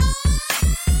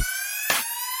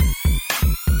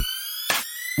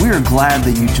We are glad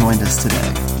that you joined us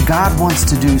today. God wants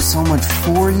to do so much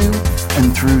for you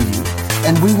and through you,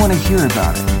 and we want to hear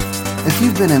about it. If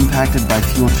you've been impacted by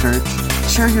Fuel Church,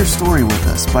 share your story with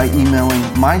us by emailing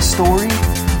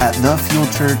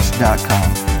mystory@thefuelchurch.com.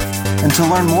 And to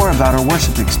learn more about our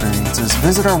worship experiences,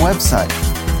 visit our website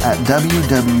at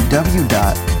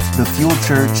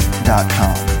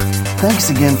www.thefuelchurch.com. Thanks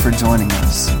again for joining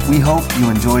us. We hope you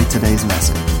enjoyed today's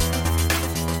message.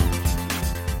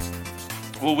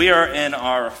 Well, we are in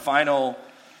our final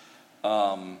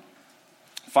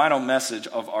message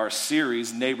of our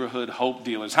series, Neighborhood Hope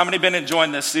Dealers. How many been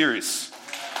enjoying this series?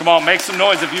 Come on, make some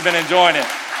noise if you've been enjoying it.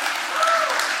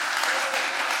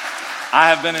 I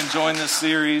have been enjoying this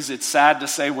series. It's sad to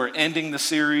say we're ending the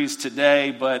series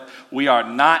today, but we are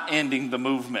not ending the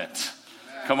movement.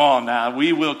 Come on now.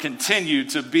 We will continue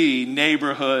to be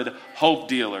neighborhood hope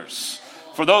dealers.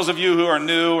 For those of you who are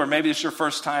new, or maybe it's your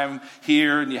first time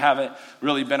here and you haven't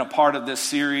really been a part of this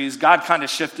series, God kind of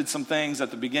shifted some things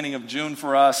at the beginning of June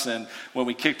for us and when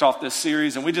we kicked off this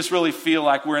series, and we just really feel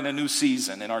like we're in a new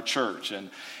season in our church.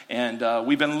 And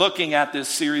we've been looking at this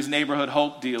series, Neighborhood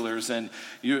Hope Dealers, and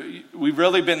we've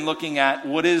really been looking at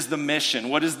what is the mission,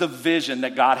 what is the vision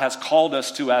that God has called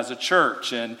us to as a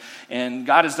church. And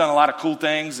God has done a lot of cool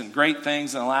things and great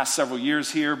things in the last several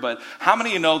years here, but how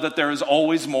many of you know that there is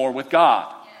always more with God?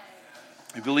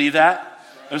 You believe that?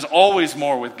 There's always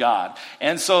more with God.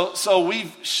 And so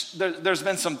there's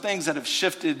been some things that have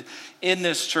shifted in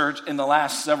this church in the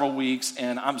last several weeks,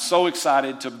 and I'm so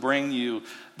excited to bring you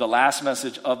the last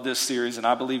message of this series, and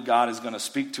I believe God is going to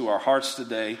speak to our hearts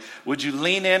today. Would you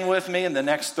lean in with me in the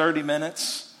next 30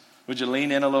 minutes? Would you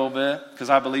lean in a little bit? Because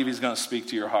I believe he's going to speak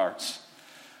to your hearts.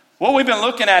 What we've been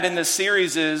looking at in this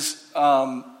series is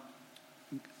that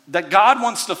God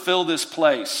wants to fill this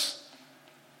place.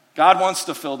 God wants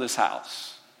to fill this house.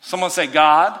 Someone say,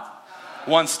 God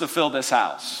wants to fill this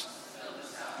house.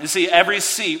 You see, every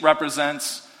seat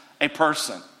represents a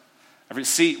person. Every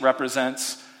seat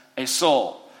represents a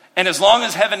soul. And as long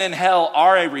as heaven and hell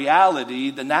are a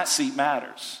reality, then that seat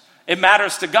matters. It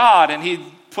matters to God, and he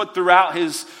put throughout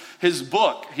his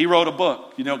book. He wrote a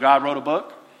book. You know God wrote a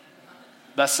book?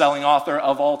 Best-selling author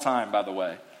of all time, by the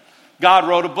way. God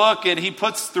wrote a book, and he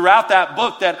puts throughout that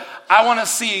book that I want to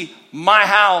see my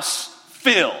house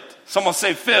filled. Someone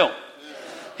say filled.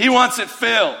 He wants it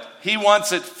filled. He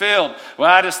wants it filled.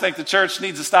 Well, I just think the church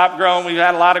needs to stop growing. We've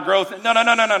had a lot of growth. No.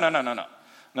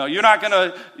 No, you're not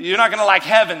gonna like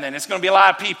heaven then. It's gonna be a lot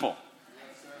of people.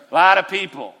 A lot of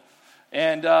people.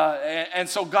 And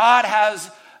so God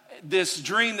has this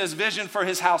dream, this vision for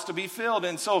his house to be filled.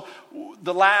 And so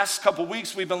the last couple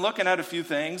weeks we've been looking at a few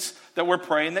things that we're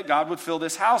praying that God would fill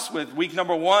this house with. Week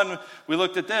number 1, we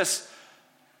looked at this.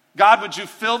 God, would you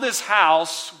fill this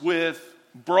house with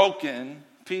broken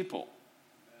people?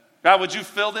 God, would you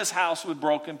fill this house with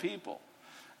broken people?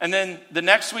 And then the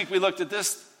next week we looked at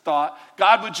this thought.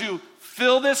 God, would you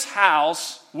fill this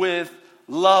house with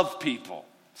love people?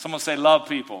 Someone say love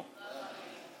people.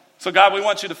 So God, we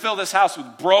want you to fill this house with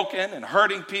broken and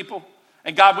hurting people.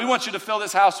 And God, we want you to fill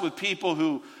this house with people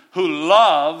who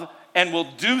love and will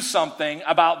do something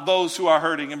about those who are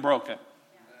hurting and broken.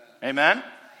 Amen?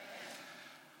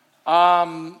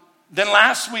 Then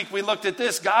last week we looked at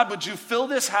this. God, would you fill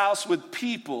this house with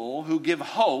people who give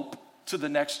hope to the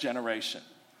next generation?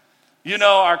 You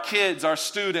know, our kids, our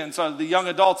students, the young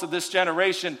adults of this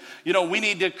generation, you know, we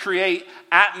need to create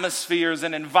atmospheres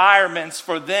and environments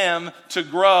for them to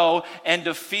grow and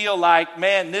to feel like,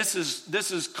 man, this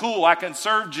is cool. I can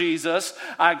serve Jesus.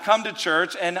 I come to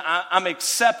church and I'm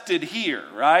accepted here,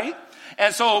 right?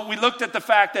 And so we looked at the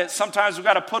fact that sometimes we've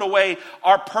got to put away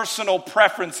our personal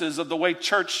preferences of the way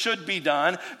church should be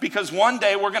done, because one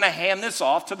day we're going to hand this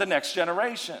off to the next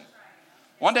generation.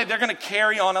 One day they're going to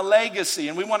carry on a legacy,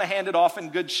 and we want to hand it off in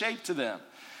good shape to them.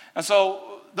 And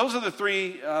so those are the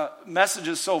 3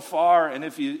 messages so far, and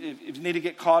if you need to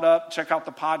get caught up, check out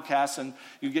the podcast and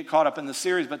you get caught up in the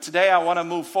series. But today I want to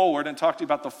move forward and talk to you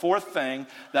about the 4th thing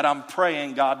that I'm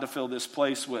praying God to fill this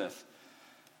place with.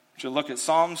 If you look at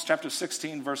Psalms chapter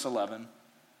 16, verse 11, it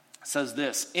says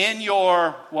this: in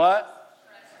your what?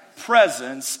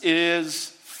 Presence is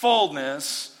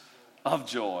fullness of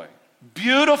joy.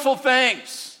 Beautiful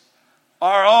things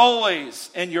are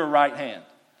always in your right hand.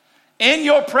 In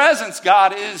your presence,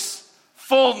 God, is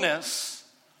fullness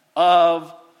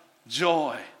of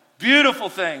joy. Beautiful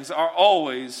things are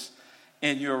always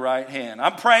in your right hand.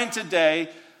 I'm praying today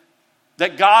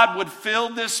that God would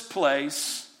fill this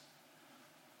place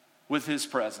with his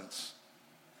presence.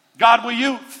 God, will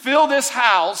you fill this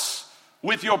house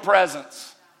with your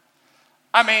presence?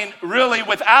 I mean, really,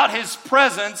 without his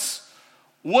presence,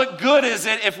 What good is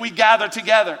it if we gather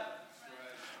together?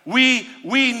 We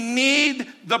need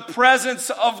the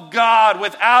presence of God.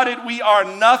 Without it, we are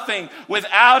nothing.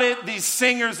 Without it, these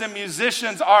singers and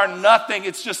musicians are nothing.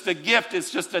 It's just a gift. It's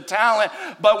just a talent.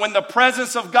 But when the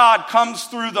presence of God comes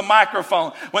through the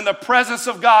microphone, when the presence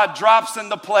of God drops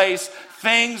into place,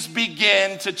 things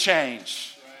begin to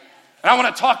change. And I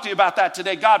want to talk to you about that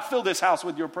today. God, fill this house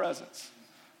with your presence.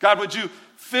 God, would you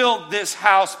fill this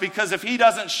house? Because if he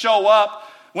doesn't show up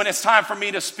when it's time for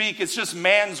me to speak, it's just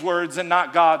man's words and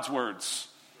not God's words.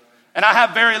 And I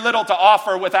have very little to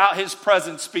offer without his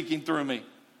presence speaking through me.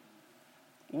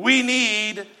 We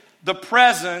need the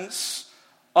presence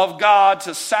of God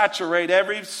to saturate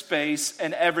every space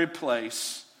and every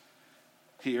place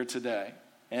here today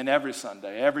and every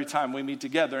Sunday, every time we meet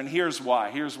together. And here's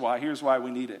why we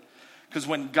need it. Because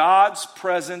when God's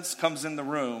presence comes in the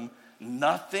room,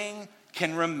 nothing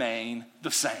can remain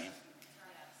the same.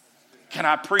 Can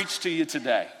I preach to you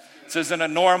today? This isn't a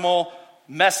normal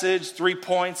message, 3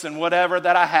 points and whatever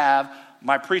that I have.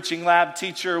 My preaching lab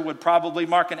teacher would probably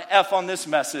mark an F on this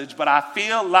message, but I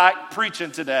feel like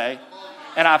preaching today,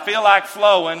 and I feel like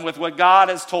flowing with what God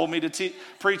has told me to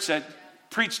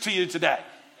preach to you today.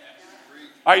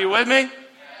 Are you with me?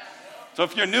 So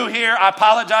if you're new here, I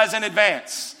apologize in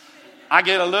advance. I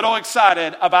get a little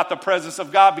excited about the presence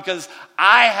of God because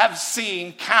I have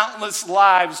seen countless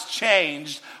lives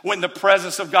changed when the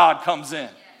presence of God comes in.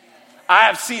 I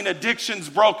have seen addictions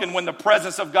broken when the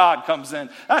presence of God comes in.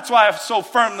 That's why I so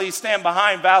firmly stand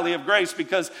behind Valley of Grace,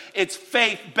 because it's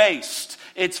faith-based.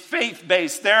 It's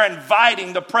faith-based. They're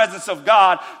inviting the presence of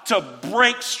God to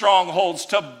break strongholds,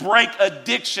 to break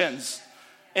addictions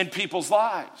in people's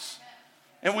lives.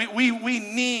 And we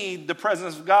need the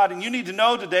presence of God. And you need to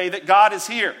know today that God is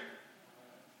here.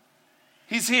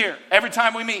 He's here. Every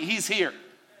time we meet, he's here.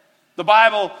 The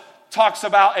Bible talks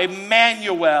about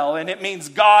Emmanuel, and it means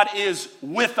God is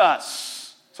with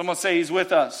us. Someone say he's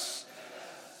with us.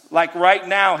 Like right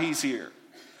now, he's here.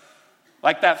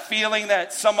 Like that feeling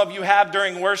that some of you have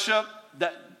during worship,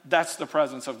 that's the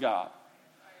presence of God.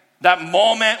 That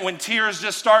moment when tears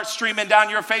just start streaming down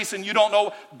your face and you don't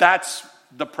know, that's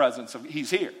the presence of, he's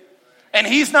here. And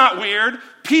he's not weird.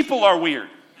 People are weird.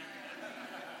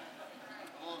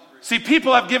 See,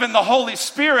 people have given the Holy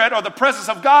Spirit or the presence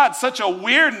of God such a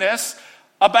weirdness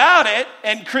about it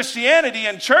in Christianity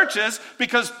and churches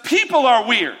because people are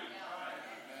weird.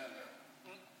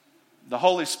 The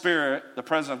Holy Spirit, the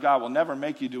presence of God, will never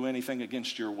make you do anything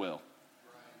against your will.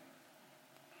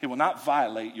 He will not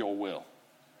violate your will.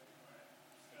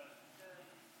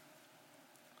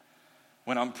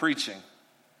 When I'm preaching,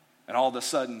 and all of a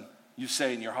sudden you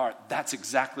say in your heart, that's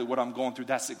exactly what I'm going through,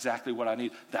 that's exactly what I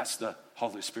need. That's the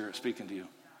Holy Spirit speaking to you.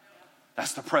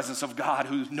 That's the presence of God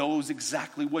who knows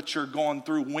exactly what you're going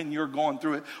through, when you're going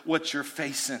through it, what you're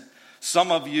facing.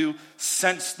 Some of you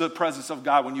sense the presence of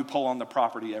God when you pull on the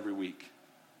property every week.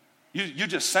 You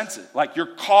just sense it. Like your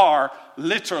car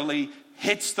literally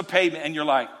hits the pavement and you're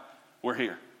like, we're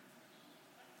here.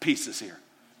 Peace is here.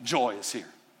 Joy is here.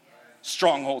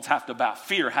 Strongholds have to bow.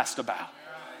 Fear has to bow.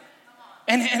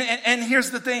 And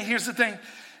here's the thing.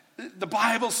 The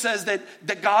Bible says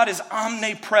that God is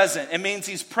omnipresent. It means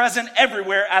he's present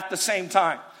everywhere at the same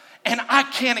time. And I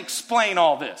can't explain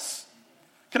all this.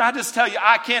 Can I just tell you,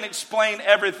 I can't explain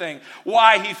everything,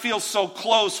 why he feels so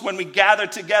close when we gather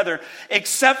together,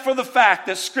 except for the fact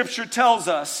that Scripture tells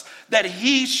us that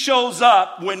he shows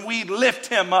up when we lift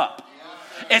him up.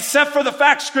 Except for the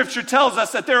fact Scripture tells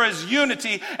us that there is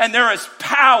unity and there is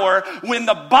power when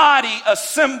the body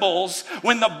assembles,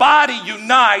 when the body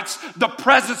unites, the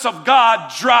presence of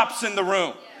God drops in the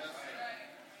room.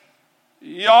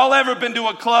 Y'all ever been to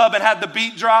a club and had the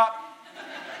beat drop?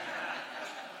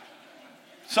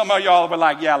 Some of y'all were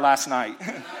like, yeah, last night.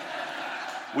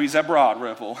 We's at Broad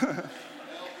Ripple.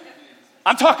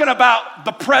 I'm talking about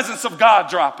the presence of God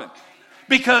dropping.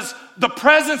 Because the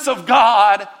presence of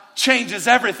God changes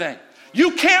everything.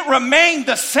 You can't remain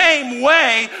the same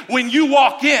way when you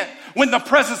walk in, when the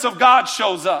presence of God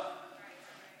shows up.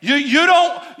 You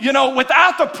don't,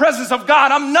 without the presence of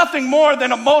God, I'm nothing more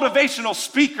than a motivational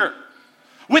speaker.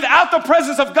 Without the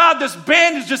presence of God, this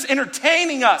band is just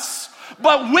entertaining us.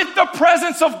 But with the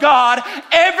presence of God,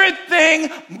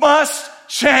 everything must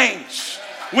change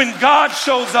when God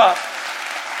shows up.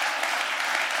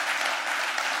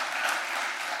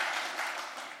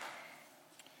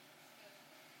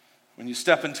 When you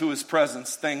step into his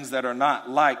presence, things that are not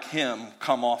like him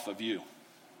come off of you.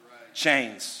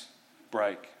 Chains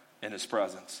break in his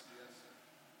presence.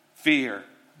 Fear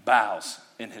bows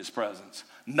in his presence.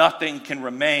 Nothing can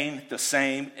remain the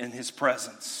same in his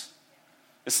presence.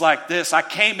 It's like this. I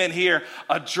came in here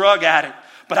a drug addict,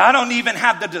 but I don't even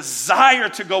have the desire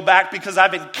to go back because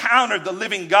I've encountered the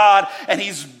living God and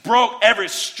he's broke every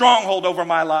stronghold over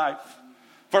my life.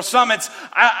 For some,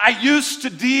 I used to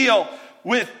deal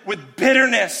with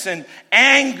bitterness and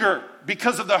anger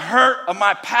because of the hurt of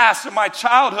my past and my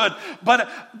childhood, but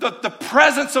the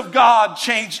presence of God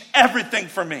changed everything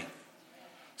for me.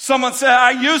 Someone said,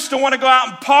 I used to want to go out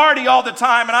and party all the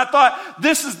time, and I thought,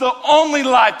 this is the only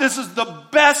life, this is the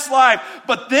best life.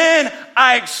 But then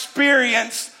I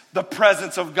experienced the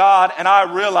presence of God, and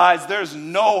I realized there's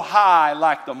no high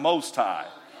like the Most High.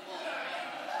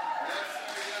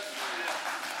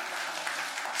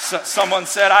 Someone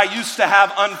said, I used to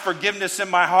have unforgiveness in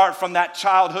my heart from that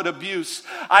childhood abuse.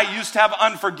 I used to have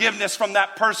unforgiveness from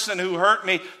that person who hurt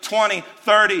me 20,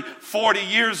 30, 40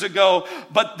 years ago.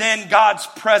 But then God's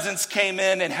presence came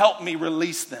in and helped me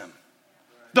release them.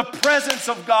 The presence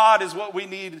of God is what we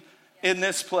need in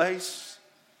this place.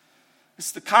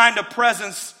 It's the kind of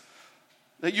presence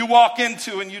that you walk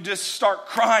into and you just start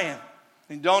crying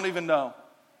and you don't even know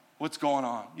what's going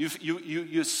on.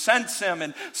 You sense him,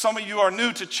 and some of you are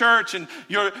new to church and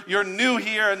you're new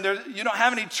here and you don't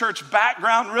have any church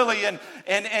background really, and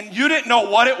you didn't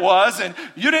know what it was, and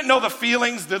you didn't know the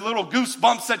feelings, the little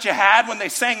goosebumps that you had when they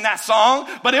sang that song,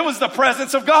 but it was the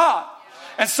presence of God.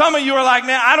 And some of you are like,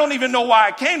 man, I don't even know why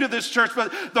I came to this church,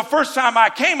 but the first time I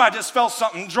came, I just felt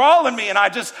something drawing me and I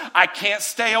can't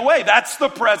stay away. That's the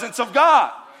presence of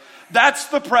God. That's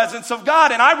the presence of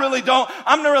God. And I'm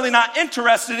really not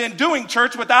interested in doing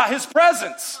church without his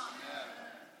presence.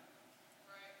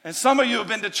 And some of you have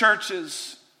been to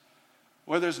churches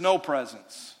where there's no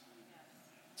presence.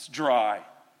 It's dry.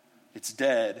 It's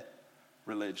dead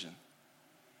religion.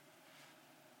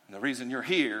 And the reason you're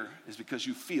here is because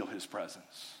you feel his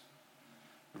presence.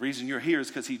 The reason you're here is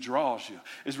because he draws you.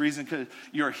 The reason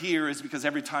you're here is because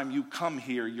every time you come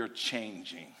here, you're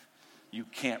changing. You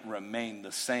can't remain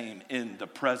the same in the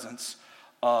presence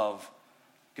of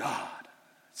God.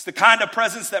 It's the kind of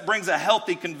presence that brings a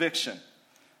healthy conviction.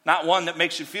 Not one that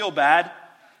makes you feel bad,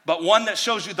 but one that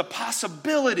shows you the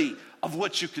possibility of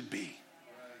what you could be.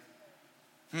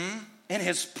 In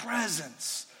his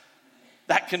presence,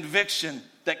 that conviction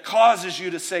that causes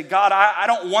you to say, God, I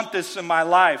don't want this in my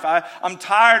life. I'm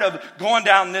tired of going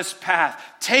down this path.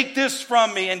 Take this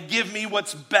from me and give me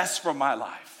what's best for my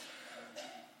life.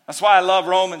 That's why I love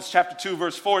Romans chapter 2,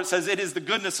 verse 4. It says, it is the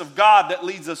goodness of God that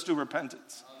leads us to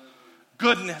repentance.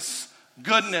 Goodness.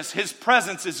 His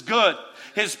presence is good.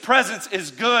 His presence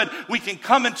is good. We can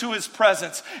come into his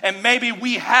presence, and maybe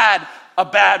we had a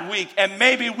bad week, and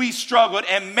maybe we struggled,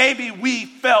 and maybe we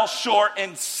fell short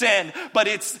in sin. But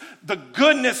it's the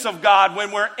goodness of God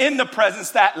when we're in the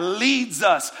presence that leads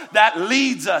us.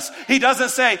 He doesn't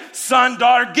say, son,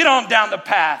 daughter, get on down the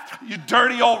path, you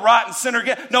dirty old rotten sinner.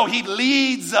 No, he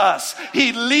leads us.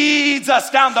 He leads us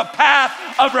down the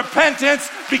path of repentance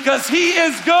because he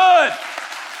is good.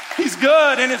 He's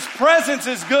good, and his presence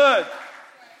is good.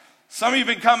 Some of you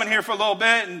have been coming here for a little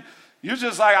bit, and you're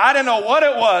just like, I didn't know what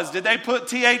it was. Did they put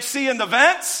THC in the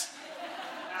vents?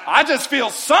 I just feel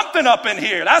something up in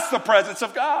here. That's the presence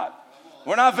of God.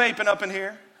 We're not vaping up in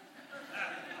here.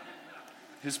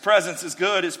 His presence is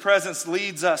good. His presence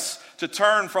leads us to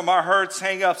turn from our hurts,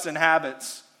 hang-ups, and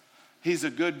habits. He's a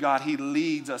good God. He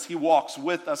leads us. He walks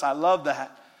with us. I love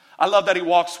that. I love that he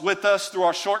walks with us through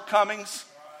our shortcomings.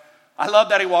 I love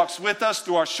that he walks with us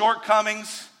through our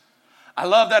shortcomings. I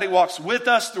love that he walks with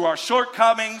us through our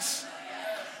shortcomings.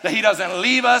 That he doesn't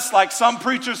leave us like some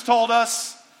preachers told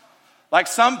us. Like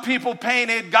some people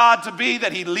painted God to be,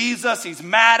 that he leaves us. He's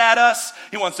mad at us.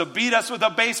 He wants to beat us with a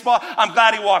baseball. I'm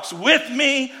glad he walks with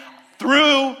me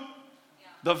through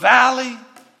the valley.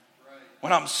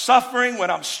 When I'm suffering, when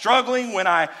I'm struggling, when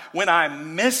I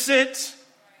miss it.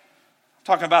 I'm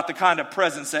talking about the kind of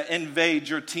presence that invades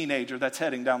your teenager that's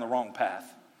heading down the wrong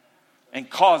path and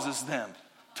causes them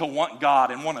to want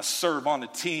God and want to serve on a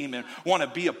team and want to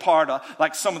be a part of,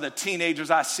 like some of the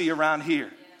teenagers I see around here,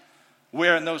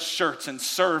 wearing those shirts and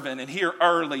serving and here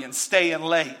early and staying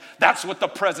late. That's what the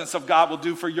presence of God will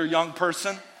do for your young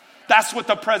person. That's what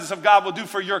the presence of God will do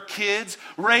for your kids.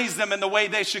 Raise them in the way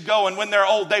they should go, and when they're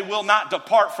old, they will not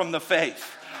depart from the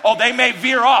faith. Oh, they may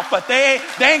veer off, but they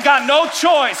ain't got no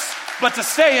choice but to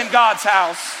stay in God's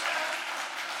house.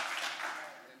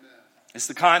 It's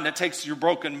the kind that takes your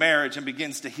broken marriage and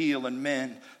begins to heal and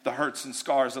mend the hurts and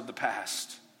scars of the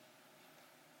past.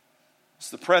 It's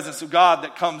the presence of God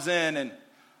that comes in, and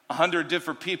 100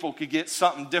 different people could get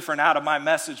something different out of my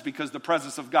message because the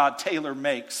presence of God tailor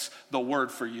makes the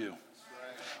word for you.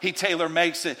 He tailor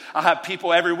makes it. I have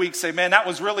people every week say, man, that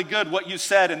was really good what you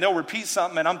said. And they'll repeat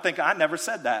something and I'm thinking, I never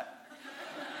said that.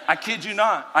 I kid you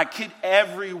not.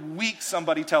 Every week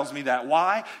somebody tells me that.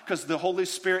 Why? Because the Holy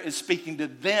Spirit is speaking to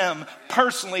them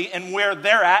personally and where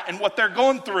they're at and what they're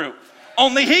going through.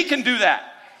 Only He can do that.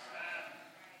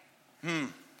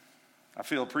 I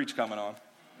feel a preach coming on.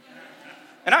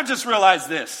 And I've just realized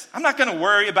this. I'm not going to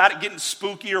worry about it getting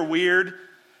spooky or weird.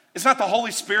 It's not the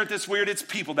Holy Spirit that's weird. It's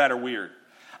people that are weird.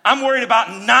 I'm worried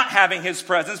about not having His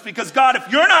presence because, God,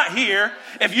 if you're not here,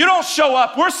 if you don't show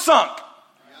up, we're sunk.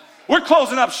 We're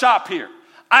closing up shop here.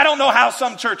 I don't know how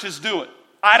some churches do it.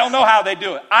 I don't know how they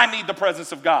do it. I need the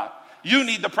presence of God. You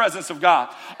need the presence of God.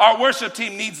 Our worship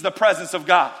team needs the presence of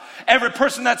God. Every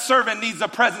person that's serving needs the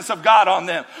presence of God on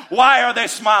them. Why are they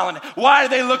smiling? Why do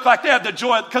they look like they have the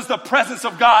joy? Because the presence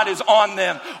of God is on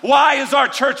them. Why is our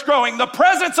church growing? The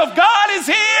presence of God is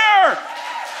here.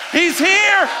 He's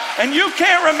here, and you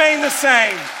can't remain the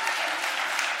same.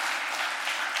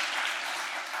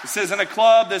 This isn't a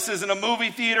club. This isn't a movie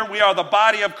theater. We are the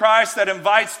body of Christ that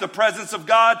invites the presence of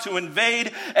God to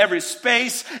invade every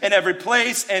space and every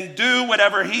place and do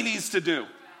whatever He needs to do.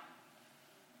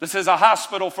 This is a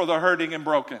hospital for the hurting and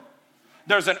broken.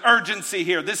 There's an urgency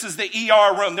here. This is the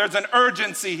ER room. There's an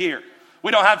urgency here.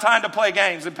 We don't have time to play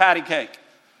games and patty cake.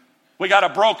 We got a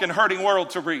broken, hurting world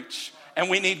to reach,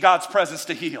 and we need God's presence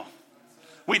to heal.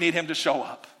 We need Him to show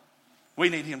up. We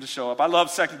need Him to show up. I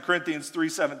love 2 Corinthians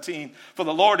 3:17. For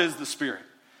the Lord is the Spirit.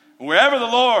 Wherever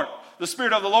the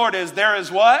Spirit of the Lord is, there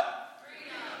is what?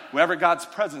 Freedom. Wherever God's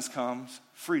presence comes,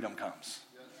 freedom comes.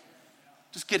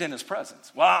 Just get in His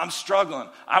presence. Well, I'm struggling.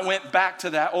 I went back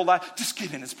to that old life. Just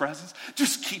get in His presence.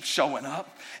 Just keep showing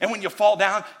up. And when you fall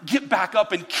down, get back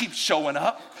up and keep showing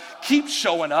up. Keep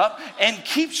showing up and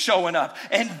keep showing up.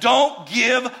 And don't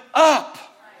give up.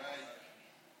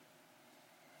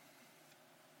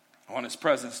 I want His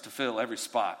presence to fill every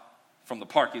spot, from the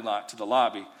parking lot to the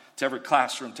lobby, to every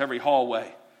classroom, to every hallway.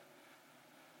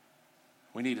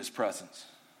 We need His presence.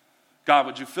 God,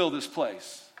 would you fill this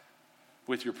place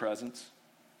with your presence?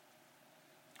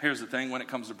 Here's the thing, when it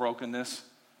comes to brokenness,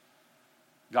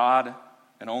 God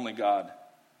and only God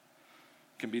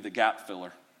can be the gap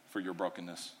filler for your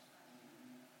brokenness.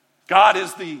 God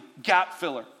is the gap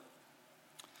filler.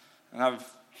 And I've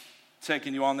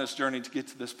taken you on this journey to get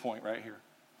to this point right here.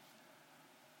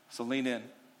 So lean in.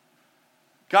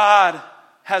 God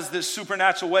has this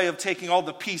supernatural way of taking all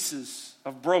the pieces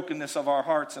of brokenness of our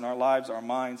hearts and our lives, our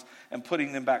minds, and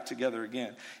putting them back together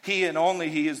again. He and only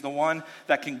He is the one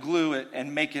that can glue it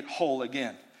and make it whole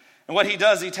again. And what He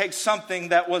does, He takes something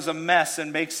that was a mess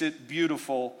and makes it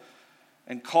beautiful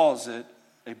and calls it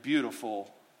a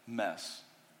beautiful mess.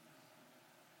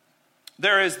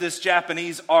 There is this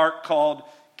Japanese art called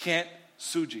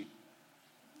kintsugi.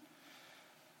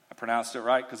 I pronounced it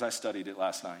right because I studied it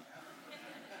last night.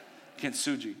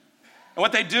 Kintsugi. And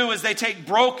what they do is they take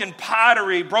broken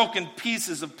pottery, broken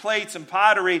pieces of plates and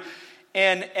pottery,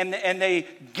 and they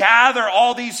gather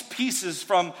all these pieces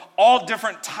from all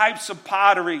different types of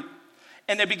pottery,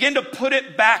 and they begin to put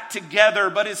it back together,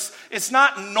 but it's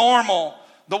not normal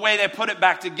the way they put it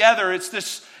back together. It's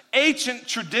this ancient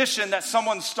tradition that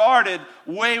someone started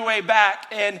way back,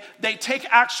 and they take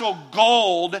actual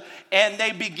gold and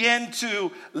they begin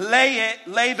to lay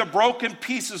the broken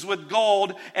pieces with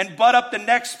gold and butt up the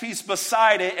next piece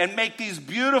beside it and make these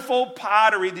beautiful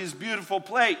pottery, these beautiful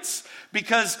plates,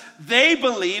 because they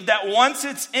believe that once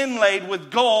it's inlaid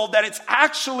with gold that it's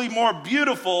actually more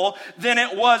beautiful than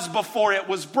it was before it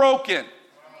was broken.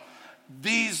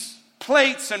 These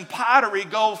plates and pottery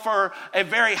go for a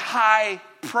very high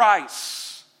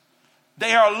price.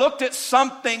 They are looked at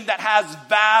something that has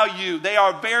value. They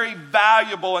are very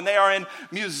valuable, and they are in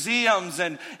museums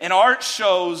and art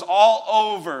shows all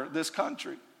over this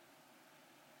country.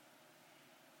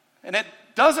 And it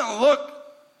doesn't look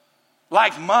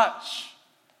like much.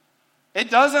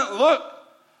 It doesn't look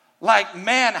like,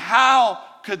 man, how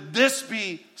could this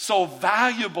be so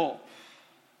valuable?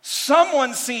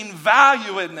 Someone seen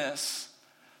value in this.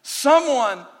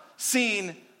 Someone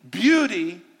seen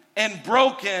beauty in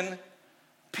broken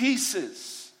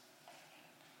pieces.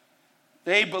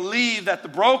 They believe that the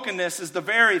brokenness is the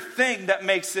very thing that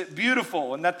makes it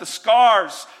beautiful, and that the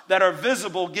scars that are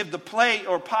visible give the plate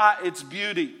or pot its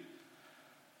beauty.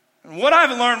 And what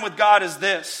I've learned with God is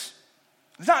this.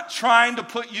 He's not trying to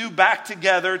put you back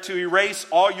together to erase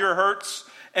all your hurts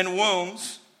and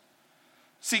wounds.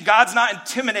 See, God's not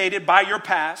intimidated by your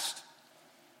past.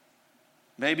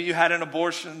 Maybe you had an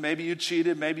abortion, maybe you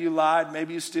cheated, maybe you lied,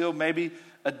 maybe you steal, maybe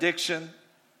addiction,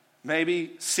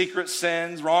 maybe secret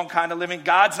sins, wrong kind of living.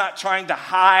 God's not trying to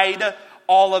hide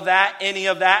all of that, any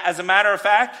of that. As a matter of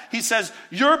fact, he says,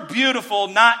 you're beautiful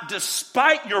not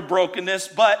despite your brokenness,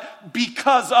 but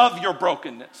because of your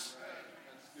brokenness.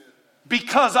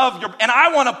 Because of your, and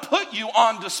I want to put you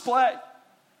on display.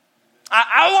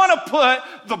 I want to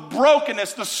put the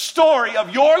brokenness, the story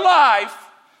of your life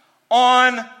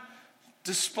on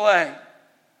display.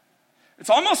 It's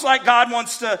almost like God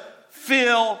wants to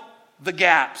fill the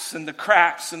gaps and the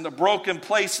cracks and the broken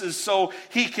places so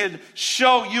he could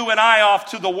show you and I off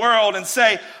to the world and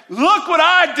say, look what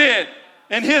I did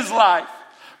in his life.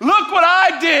 Look what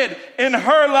I did in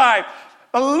her life.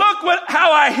 Look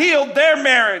how I healed their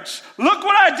marriage. Look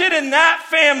what I did in that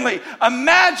family.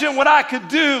 Imagine what I could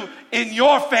do in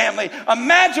your family.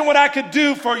 Imagine what I could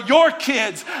do for your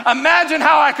kids. Imagine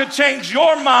how I could change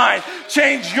your mind,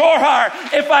 change your heart.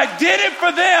 If I did it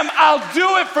for them, I'll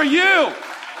do it for you.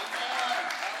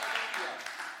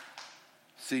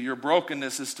 See, your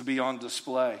brokenness is to be on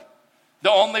display.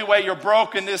 The only way your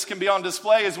brokenness can be on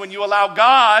display is when you allow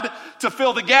God to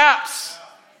fill the gaps.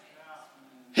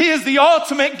 He is the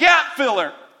ultimate gap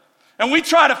filler. And we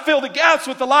try to fill the gaps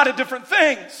with a lot of different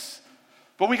things.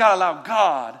 But we got to allow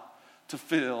God to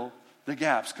fill the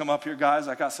gaps. Come up here, guys.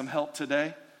 I got some help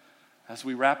today as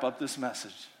we wrap up this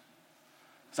message.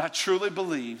 Because I truly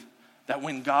believe that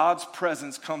when God's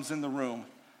presence comes in the room,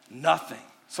 nothing,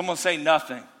 someone say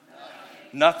nothing.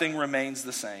 Nothing remains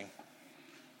the same.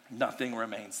 Nothing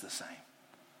remains the same.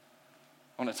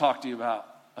 I want to talk to you about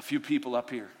a few people up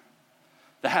here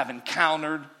that have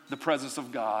encountered the presence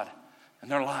of God and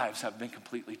their lives have been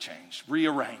completely changed,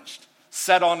 rearranged,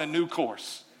 set on a new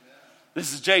course.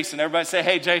 This is Jason. Everybody say,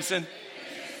 hey, Jason.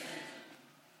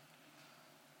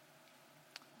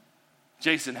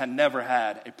 Jason had never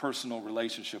had a personal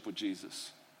relationship with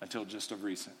Jesus until just of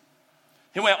recent.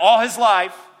 He went all his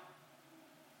life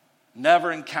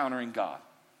never encountering God.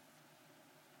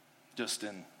 Just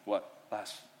in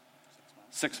last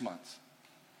 6 months.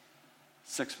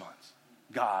 6 months.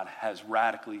 God has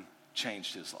radically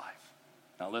changed his life.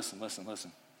 Now listen.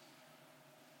 Listen.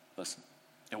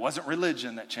 It wasn't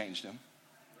religion that changed him.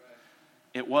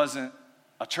 It wasn't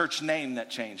a church name that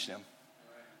changed him.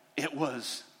 It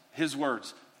was his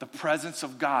words. The presence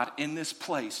of God in this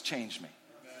place changed me.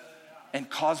 And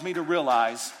caused me to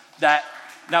realize that,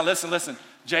 now listen.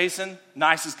 Jason,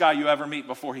 nicest guy you ever meet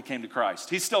before he came to Christ.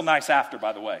 He's still nice after,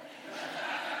 by the way.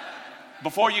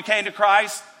 Before you came to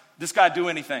Christ, this guy do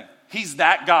anything. He's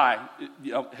that guy.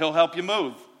 He'll help you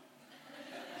move.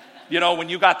 When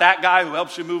you got that guy who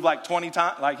helps you move like 20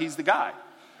 times, like he's the guy.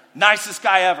 Nicest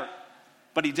guy ever.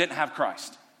 But he didn't have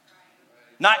Christ.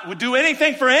 Would do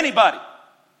anything for anybody.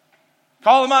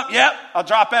 Call him up. Yep, I'll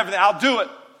drop everything. I'll do it.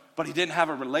 But he didn't have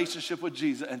a relationship with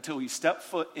Jesus until he stepped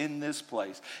foot in this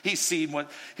place. He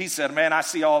said, man, I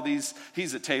see all these.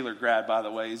 He's a Taylor grad, by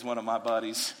the way. He's one of my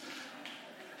buddies.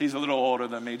 He's a little older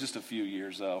than me, just a few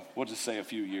years, though. We'll just say a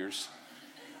few years.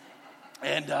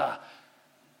 And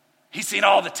he's seen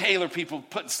all the Taylor people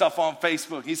putting stuff on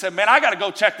Facebook. He said, man, I got to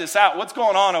go check this out. What's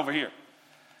going on over here?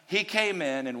 He came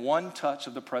in, and one touch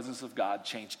of the presence of God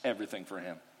changed everything for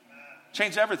him.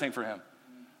 Changed everything for him.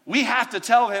 We have to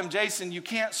tell him, Jason, you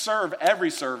can't serve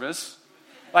every service.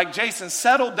 Like, Jason,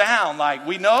 settle down. Like,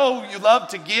 we know you love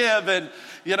to give. And,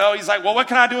 he's like, well, what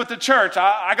can I do at the church?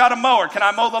 I got a mower. Can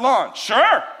I mow the lawn?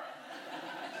 Sure.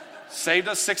 Saved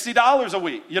us $60 a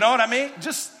week. You know what I mean?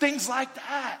 Just things like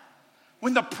that.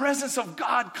 When the presence of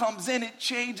God comes in, it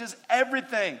changes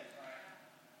everything.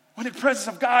 When the presence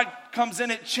of God comes in,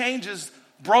 it changes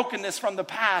brokenness from the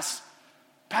past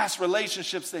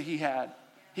relationships that he had.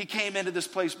 He came into this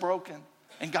place broken,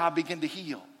 and God began to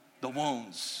heal the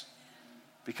wounds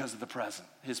because of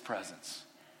his presence.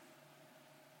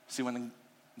 See, when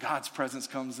God's presence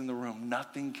comes in the room,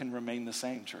 nothing can remain the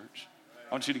same, church.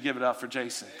 I want you to give it up for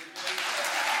Jason.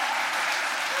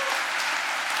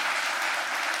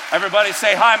 Everybody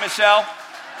say hi, Michelle.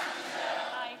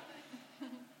 Hi.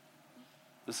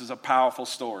 This is a powerful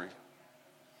story.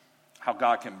 How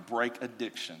God can break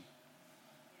addiction.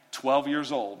 12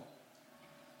 years old.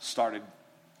 Started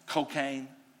cocaine,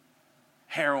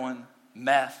 heroin,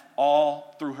 meth,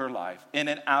 all through her life. In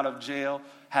and out of jail,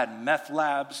 had meth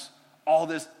labs, all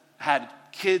this, had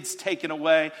kids taken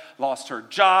away, lost her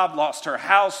job, lost her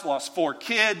house, lost 4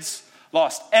 kids,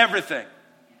 lost everything.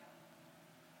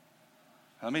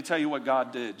 Let me tell you what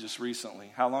God did just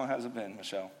recently. How long has it been,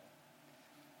 Michelle?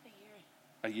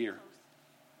 A year.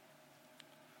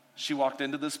 She walked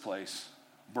into this place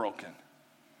broken.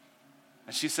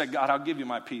 And she said, God, I'll give you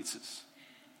my pieces.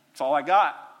 That's all I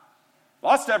got.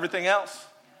 Lost everything else.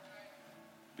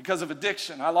 Because of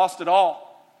addiction, I lost it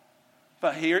all.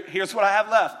 But here's what I have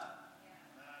left.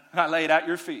 And I lay it at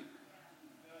your feet.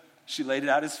 She laid it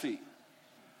at his feet.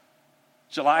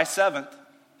 July 7th,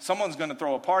 someone's going to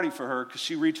throw a party for her because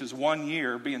she reaches 1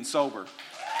 year being sober. 1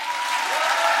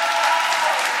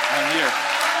 year.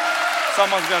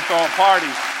 Someone's going to throw a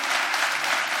party.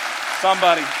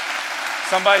 Somebody's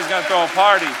going to throw a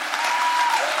party.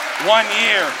 1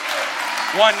 year.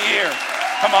 1 year.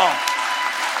 Come on.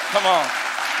 Come on.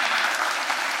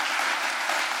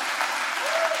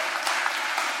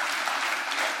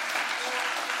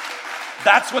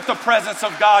 That's what the presence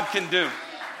of God can do.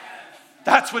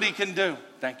 That's what he can do.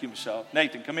 Thank you, Michelle.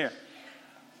 Nathan, come here.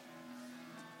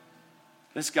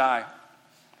 This guy,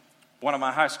 one of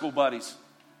my high school buddies,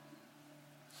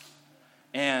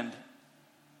 and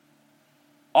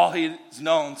all he's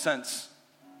known since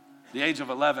the age of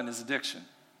 11 is addiction.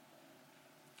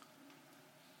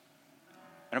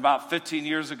 And about 15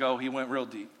 years ago, he went real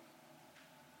deep.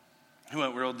 He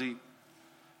went real deep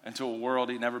into a world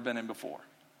he'd never been in before.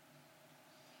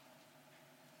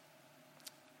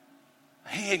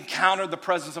 He encountered the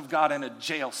presence of God in a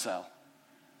jail cell.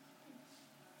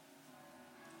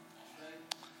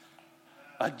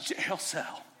 A jail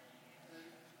cell.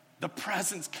 The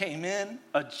presence came in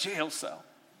a jail cell,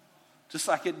 just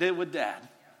like it did with Dad.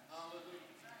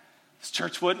 This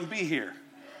church wouldn't be here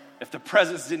if the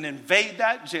presence didn't invade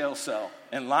that jail cell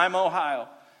in Lima, Ohio,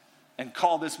 and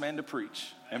call this man to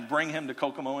preach and bring him to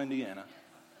Kokomo, Indiana.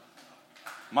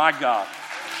 My God.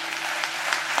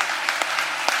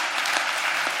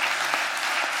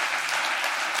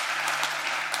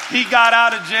 He got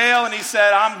out of jail and he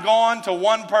said, I'm going to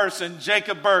one person,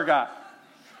 Jacob Burgott.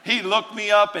 He looked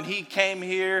me up and he came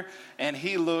here and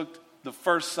he looked the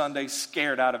first Sunday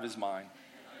scared out of his mind.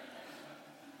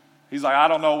 He's like, I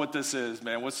don't know what this is,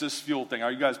 man. What's this fuel thing?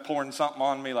 Are you guys pouring something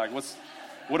on me? Like, what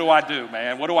do I do,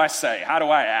 man? What do I say? How do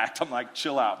I act? I'm like,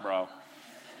 chill out, bro.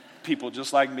 People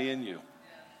just like me and you.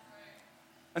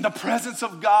 And the presence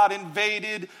of God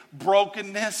invaded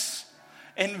brokenness,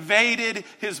 invaded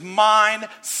his mind,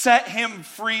 set him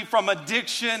free from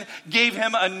addiction, gave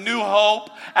him a new hope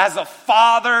as a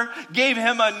father, gave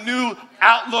him a new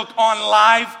outlook on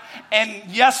life. And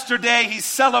yesterday he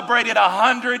celebrated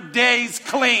 100 days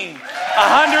clean.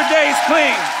 100 days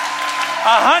clean.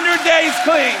 100 days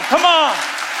clean. Come on.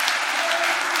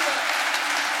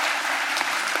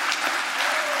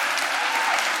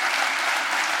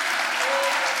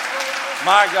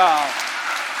 My God.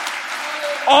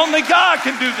 Only God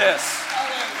can do this.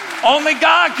 Only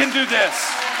God can do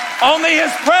this. Only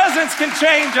his presence can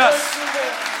change us.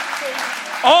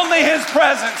 Only his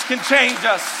presence can change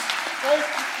us.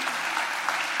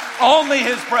 Only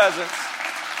his presence.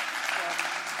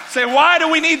 Say, why do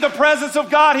we need the presence of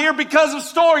God here? Because of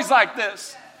stories like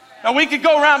this. Now, we could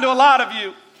go around to a lot of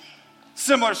you,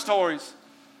 similar stories.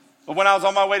 But when I was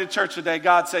on my way to church today,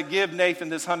 God said, give Nathan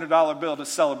this $100 bill to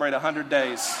celebrate 100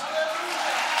 days.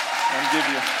 I give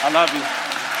you. I love you.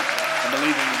 I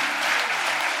believe in you.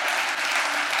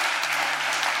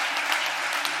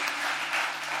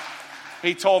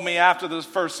 He told me after the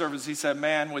first service, he said,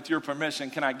 man, with your permission,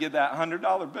 can I give that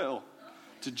 $100 bill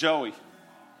to Joey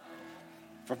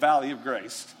for Valley of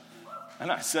Grace? And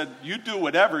I said, you do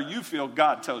whatever you feel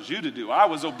God tells you to do. I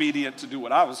was obedient to do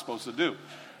what I was supposed to do.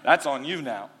 That's on you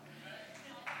now.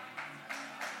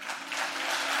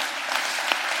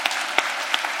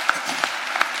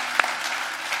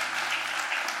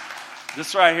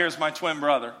 This right here is my twin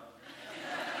brother.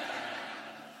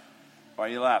 Why are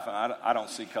you laughing? I don't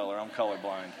see color. I'm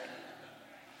colorblind.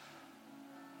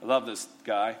 I love this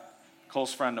guy.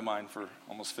 Close friend of mine for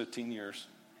almost 15 years.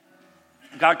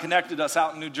 God connected us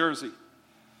out in New Jersey.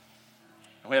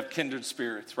 And we have kindred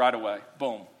spirits right away.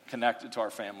 Boom, connected to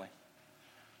our family.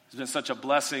 It's been such a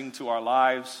blessing to our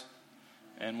lives.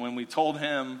 And when we told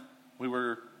him we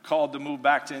were called to move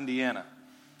back to Indiana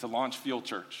to launch Fuel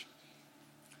Church,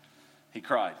 he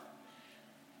cried.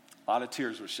 A lot of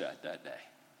tears were shed that day.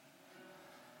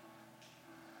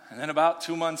 And then about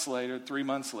 2 months later, 3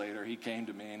 months later, he came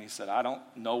to me and he said, I don't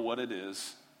know what it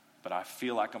is, but I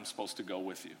feel like I'm supposed to go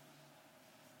with you.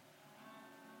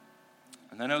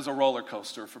 And then it was a roller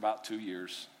coaster for about 2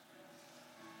 years.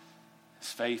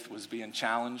 His faith was being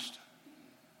challenged.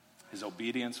 His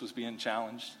obedience was being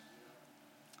challenged.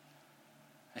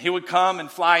 And he would come and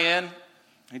fly in.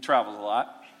 He travels a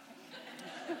lot.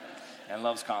 And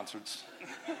loves concerts.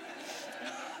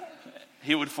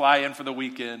 He would fly in for the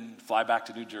weekend, fly back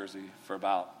to New Jersey for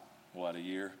about, a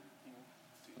year?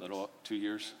 A little, 2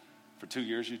 years? For 2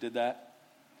 years you did that?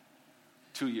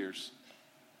 2 years.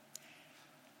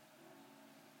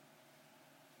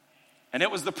 And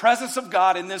it was the presence of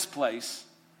God in this place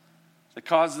that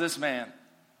caused this man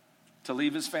to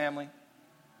leave his family,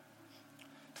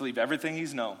 to leave everything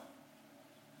he's known,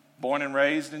 born and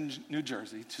raised in New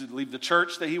Jersey, to leave the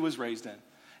church that he was raised in.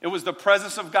 It was the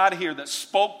presence of God here that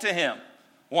spoke to him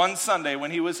one Sunday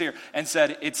when he was here and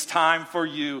said, it's time for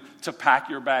you to pack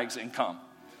your bags and come.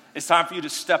 It's time for you to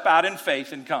step out in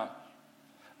faith and come.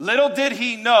 Little did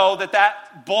he know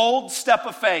that bold step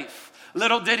of faith,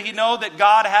 little did he know that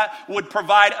God would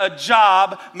provide a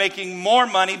job making more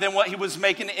money than what he was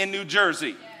making in New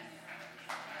Jersey.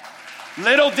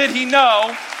 Little did he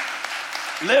know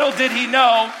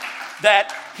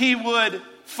that he would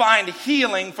find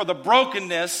healing for the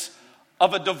brokenness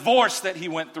of a divorce that he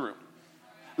went through.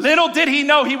 Little did he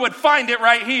know he would find it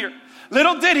right here.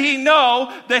 Little did he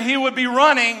know that he would be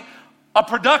running a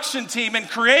production team and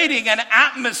creating an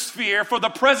atmosphere for the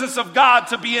presence of God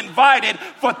to be invited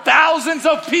for thousands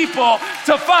of people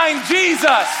to find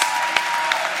Jesus.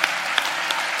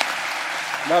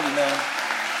 Love you, man.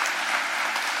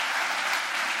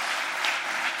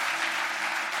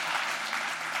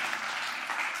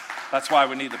 That's why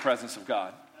we need the presence of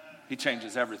God. He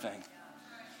changes everything.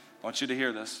 I want you to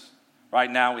hear this. Right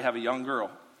now we have a young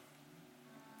girl,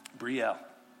 Brielle.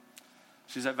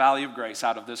 She's at Valley of Grace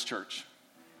out of this church.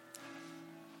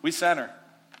 We sent her.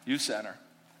 You sent her.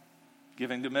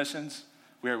 Giving to missions,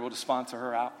 we were able to sponsor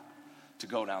her out to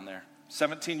go down there.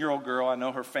 17-year-old girl. I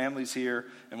know her family's here,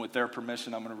 and with their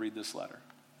permission, I'm going to read this letter.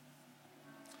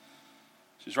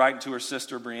 She's writing to her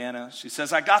sister, Brianna. She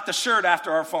says, I got the shirt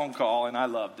after our phone call, and I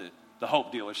loved it. The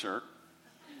Hope Dealer shirt.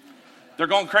 They're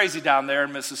going crazy down there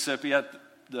in Mississippi at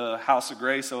the House of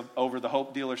Grace over the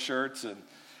Hope Dealer shirts and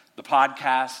the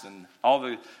podcast, and all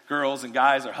the girls and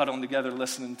guys are huddling together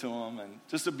listening to them, and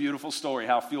just a beautiful story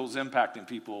how Fuel's impacting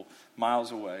people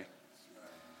miles away.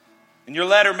 And your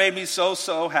letter made me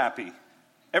so happy.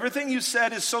 Everything you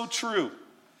said is so true.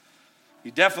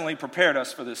 You definitely prepared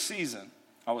us for this season.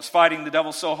 I was fighting the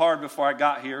devil so hard before I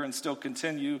got here and still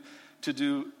continue to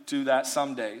do that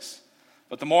some days.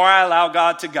 But the more I allow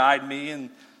God to guide me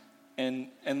and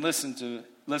listen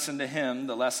to him,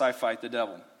 the less I fight the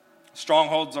devil.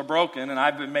 Strongholds are broken and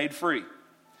I've been made free.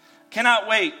 Cannot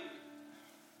wait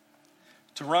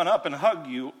to run up and hug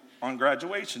you on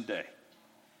graduation day.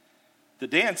 The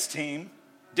dance team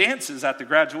dances at the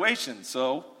graduation,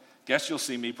 so guess you'll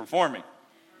see me performing.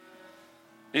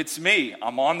 It's me.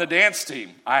 I'm on the dance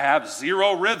team. I have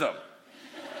zero rhythm.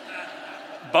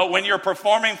 But when you're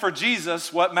performing for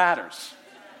Jesus, what matters?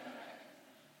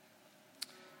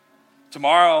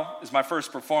 Tomorrow is my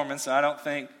first performance, and I don't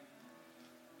think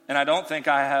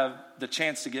I have the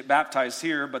chance to get baptized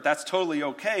here, but that's totally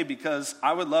okay because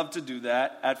I would love to do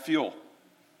that at Fuel.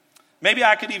 Maybe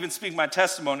I could even speak my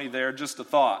testimony there, just a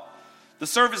thought. The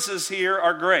services here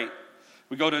are great.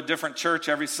 We go to a different church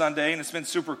every Sunday, and it's been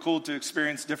super cool to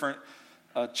experience different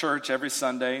church every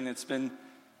Sunday, and it's been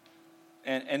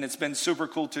super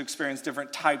cool to experience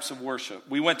different types of worship.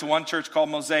 We went to one church called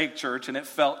Mosaic Church, and it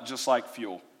felt just like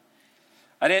Fuel.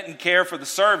 I didn't care for the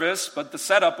service, but the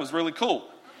setup was really cool.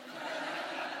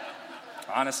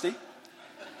 Honesty.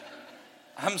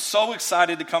 I'm so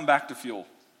excited to come back to Fuel.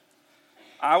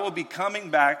 I will be coming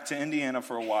back to Indiana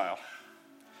for a while.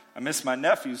 I miss my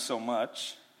nephews so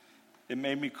much. It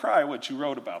made me cry what you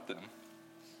wrote about them.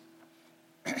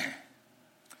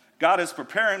 God is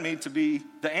preparing me to be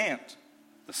the aunt,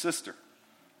 the sister,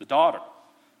 the daughter,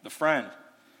 the friend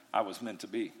I was meant to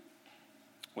be.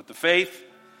 With the faith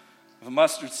of a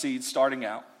mustard seed starting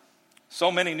out,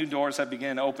 so many new doors have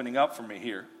begun opening up for me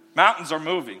here. Mountains are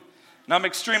moving, and I'm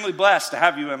extremely blessed to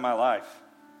have you in my life.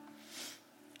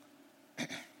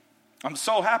 I'm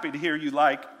so happy to hear you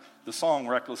like the song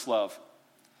Reckless Love.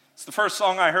 It's the first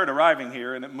song I heard arriving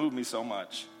here, and it moved me so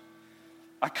much.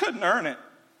 I couldn't earn it.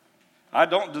 I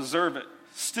don't deserve it.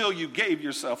 Still, you gave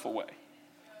yourself away.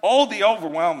 Oh, the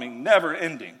overwhelming,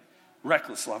 never-ending,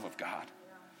 reckless love of God.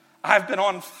 I've been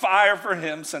on fire for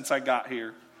him since I got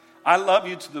here. I love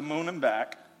you to the moon and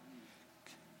back.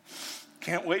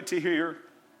 Can't wait to hear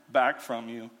back from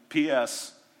you.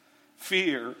 P.S.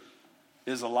 Fear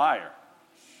is a liar.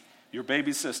 Your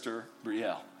baby sister,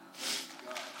 Brielle.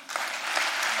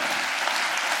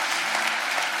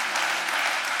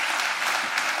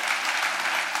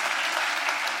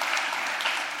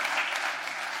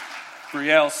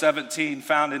 Brielle, 17,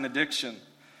 found in addiction.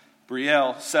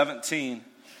 Brielle, 17,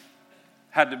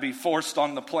 had to be forced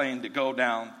on the plane to go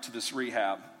down to this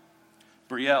rehab.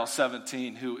 Brielle,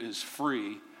 17, who is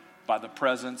free by the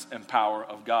presence and power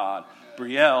of God.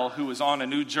 Brielle, who is on a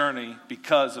new journey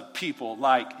because of people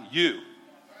like you.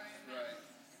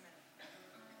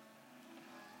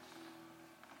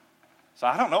 So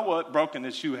I don't know what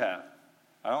brokenness you have.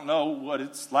 I don't know what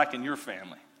it's like in your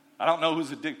family. I don't know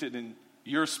who's addicted in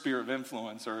your sphere of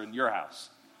influence or in your house.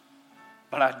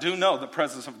 But I do know the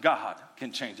presence of God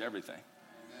can change everything.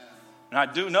 And I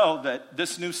do know that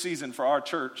this new season for our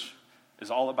church is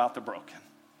all about the broken.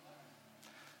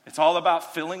 It's all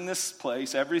about filling this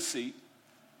place, every seat,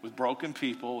 with broken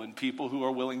people and people who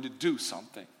are willing to do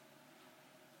something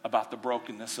about the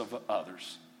brokenness of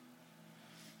others.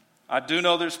 I do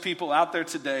know there's people out there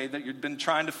today that you've been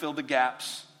trying to fill the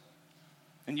gaps,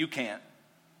 and you can't.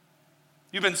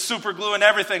 You've been super gluing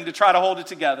everything to try to hold it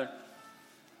together.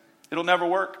 It'll never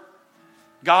work.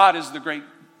 God is the great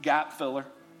gap filler.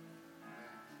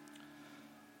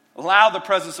 Allow the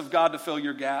presence of God to fill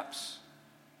your gaps.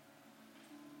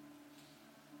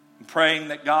 I'm praying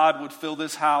that God would fill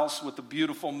this house with a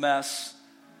beautiful mess.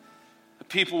 That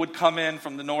people would come in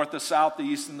from the north, the south, the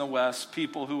east, and the west.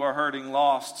 People who are hurting,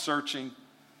 lost, searching.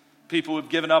 People who have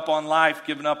given up on life,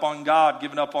 given up on God,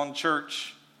 given up on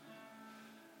church.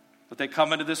 But they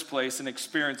come into this place and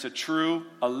experience a true,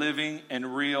 a living,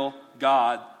 and real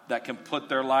God that can put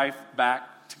their life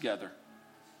back together.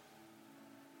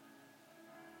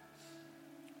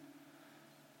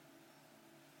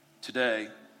 Today,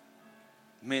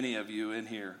 many of you in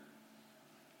here,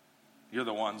 you're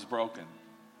the ones broken.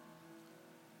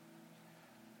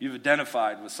 You've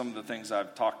identified with some of the things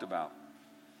I've talked about.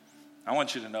 I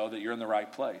want you to know that you're in the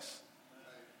right place.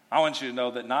 I want you to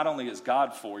know that not only is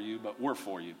God for you, but we're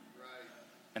for you.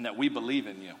 And that we believe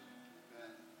in you.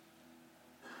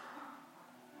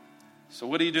 So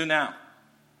what do you do now?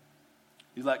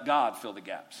 You let God fill the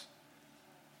gaps.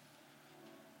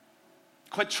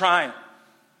 Quit trying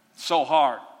so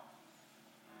hard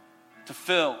to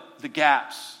fill the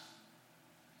gaps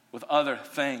with other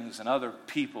things and other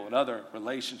people and other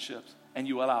relationships, and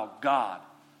you allow God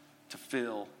to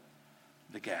fill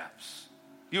the gaps.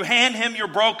 You hand him your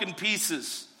broken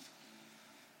pieces.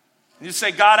 And you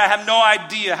say, God, I have no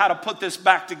idea how to put this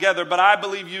back together, but I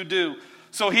believe you do.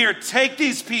 So here, take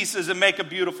these pieces and make a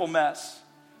beautiful mess.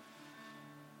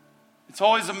 It's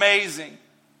always amazing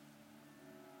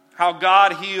how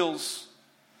God heals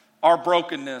our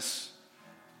brokenness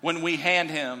when we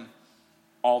hand him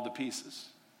all the pieces.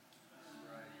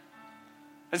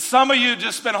 And some of you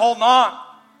just been holding on.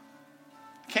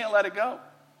 Can't let it go.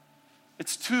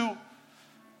 It's too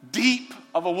deep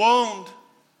of a wound.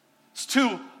 It's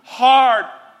too hard.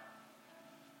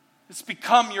 It's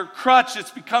become your crutch.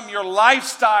 It's become your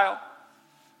lifestyle.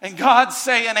 And God's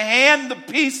saying, hand the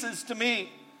pieces to me.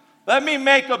 Let me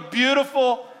make a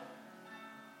beautiful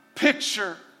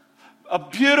picture, a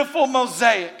beautiful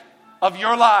mosaic of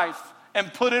your life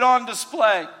and put it on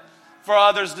display for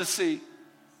others to see.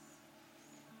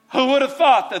 Who would have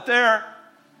thought that their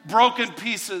broken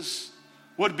pieces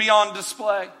would be on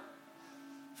display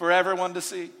for everyone to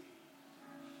see?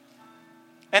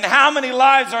 And how many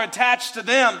lives are attached to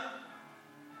them?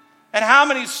 And how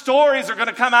many stories are going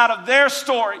to come out of their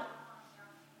story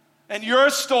and your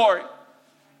story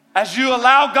as you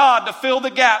allow God to fill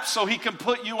the gaps so he can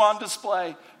put you on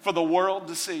display for the world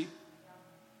to see?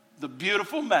 The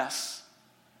beautiful mess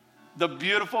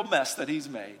that he's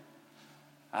made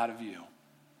out of you.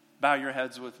 Bow your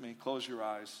heads with me. Close your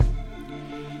eyes.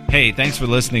 Hey, thanks for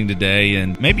listening today.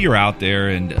 And maybe you're out there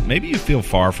and maybe you feel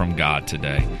far from God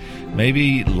today.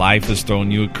 Maybe life has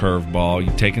thrown you a curveball.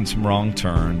 You've taken some wrong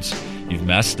turns. You've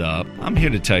messed up. I'm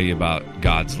here to tell you about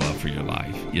God's love for your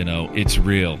life. You know, it's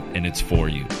real and it's for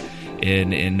you.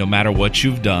 And no matter what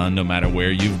you've done, no matter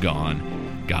where you've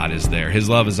gone, God is there. His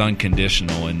love is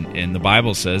unconditional. And the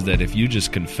Bible says that if you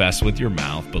just confess with your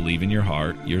mouth, believe in your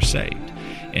heart, you're saved.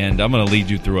 And I'm going to lead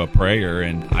you through a prayer,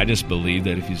 and I just believe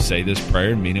that if you say this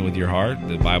prayer and mean it with your heart,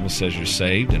 the Bible says you're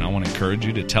saved, and I want to encourage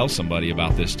you to tell somebody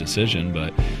about this decision,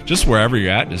 but just wherever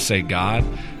you're at, just say, God,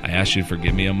 I ask you to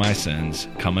forgive me of my sins,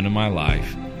 come into my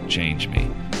life, change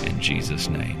me, in Jesus'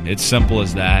 name. It's simple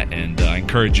as that, and I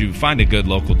encourage you, find a good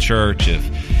local church.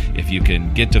 If you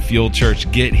can get to Fuel Church,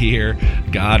 get here.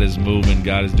 God is moving.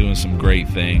 God is doing some great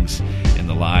things in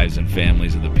the lives and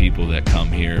families of the people that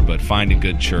come here. But find a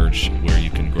good church where you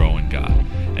can grow in God.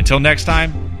 Until next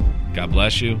time, God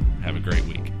bless you. Have a great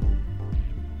week.